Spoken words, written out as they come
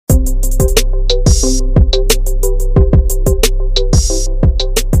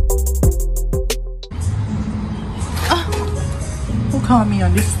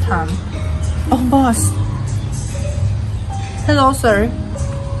time. Oh, boss. Hello, sir.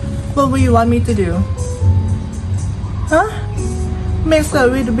 What will you want me to do? Huh? Make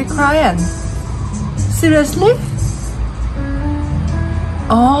survey to be client. Seriously?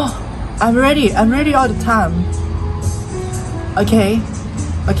 Oh, I'm ready all the time. Okay,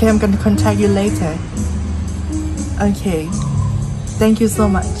 I'm gonna contact you later. Okay, thank you so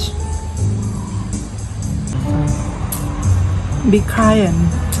much. Big client.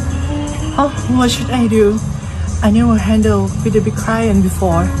 Oh, what should I do? I never handled with a big client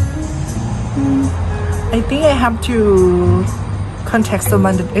before. I think I have to contact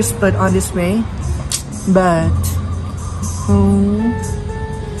someone that's expert on this way. But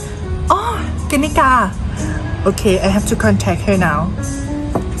oh, Kanika. Okay, I have to contact her now.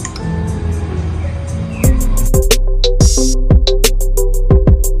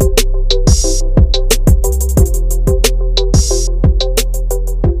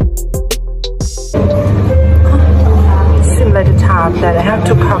 Similar to time that I have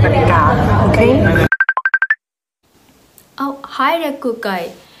to call Kanika. Okay. Oh, hi there, good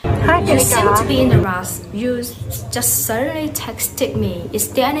guy. Hi, You seem Kanika. to be in a rush. You just suddenly texted me. Is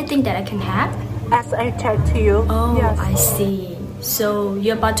there anything that I can help? As I text to you. Oh, yes. I see. So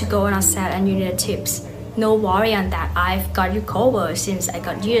you're about to go on a set and you need tips. No worry on that. I've got you covered since I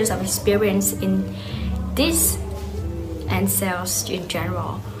got years of experience in this and sales in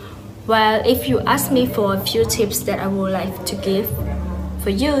general. Well, if you ask me for a few tips that I would like to give for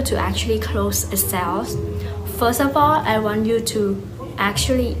you to actually close a sales, first of all, I want you to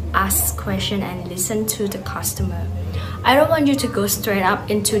actually ask questions and listen to the customer. I don't want you to go straight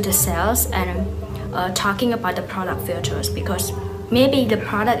up into the sales and talking about the product features because maybe the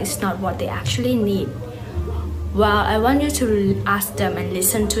product is not what they actually need. Well, I want you to ask them and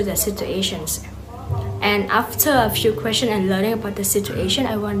listen to the situations. And after a few questions and learning about the situation,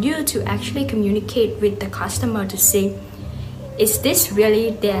 I want you to actually communicate with the customer to see, is this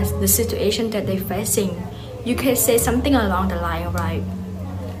really the situation that they're facing? You can say something along the line, right?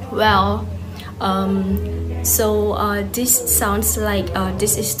 Well, this sounds like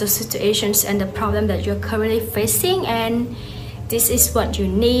this is the situations and the problem that you're currently facing, and this is what you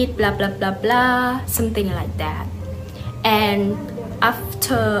need, blah blah blah blah, something like that. And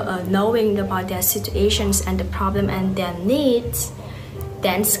after knowing about their situations and the problem and their needs,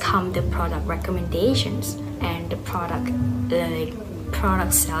 then come the product recommendations and the product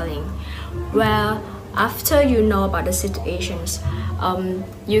selling. Well, after you know about the situations,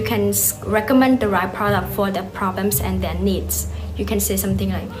 you can recommend the right product for their problems and their needs. You can say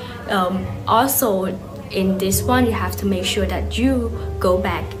something like, also in this one, you have to make sure that you go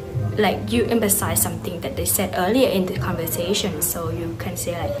back, like you emphasize something that they said earlier in the conversation. So you can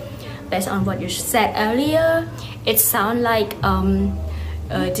say like, based on what you said earlier, it sounds like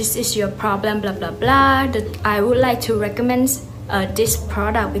this is your problem, blah blah blah. That I would like to recommend this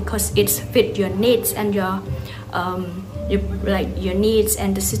product because it fits your needs and your needs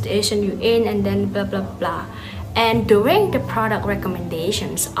and the situation you're in, and then blah blah blah. And during the product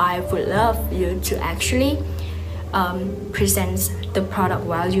recommendations, I would love you to actually present the product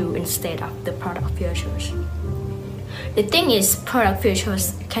value instead of the product features. The thing is, product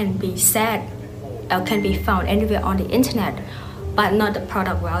features can be said can be found anywhere on the internet, but not the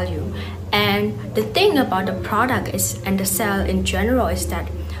product value. And the thing about the product is, and the sale in general, is that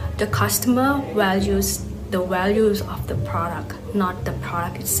the customer values the values of the product, not the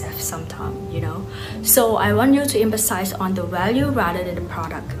product itself sometimes, you know. So I want you to emphasize on the value rather than the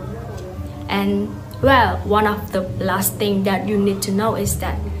product. And well, one of the last thing that you need to know is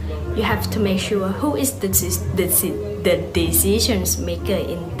that you have to make sure who is the decisions maker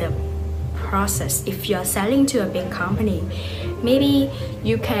in the process. If you're selling to a big company, maybe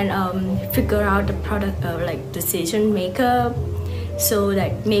you can figure out the product like decision maker, so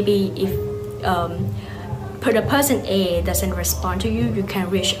that maybe if the person A doesn't respond to you, you can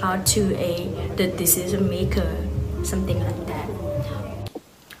reach out to the decision maker, something like that.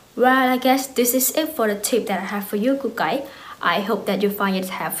 Well, I guess this is it for the tip that I have for you, good guy. I hope that you find it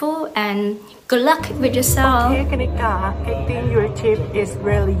helpful and good luck with yourself. Okay, Kanika, I think your tip is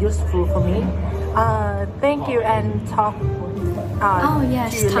really useful for me. Thank you, and talk. Oh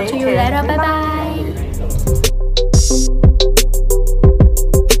yes, talk to you later. Bye bye.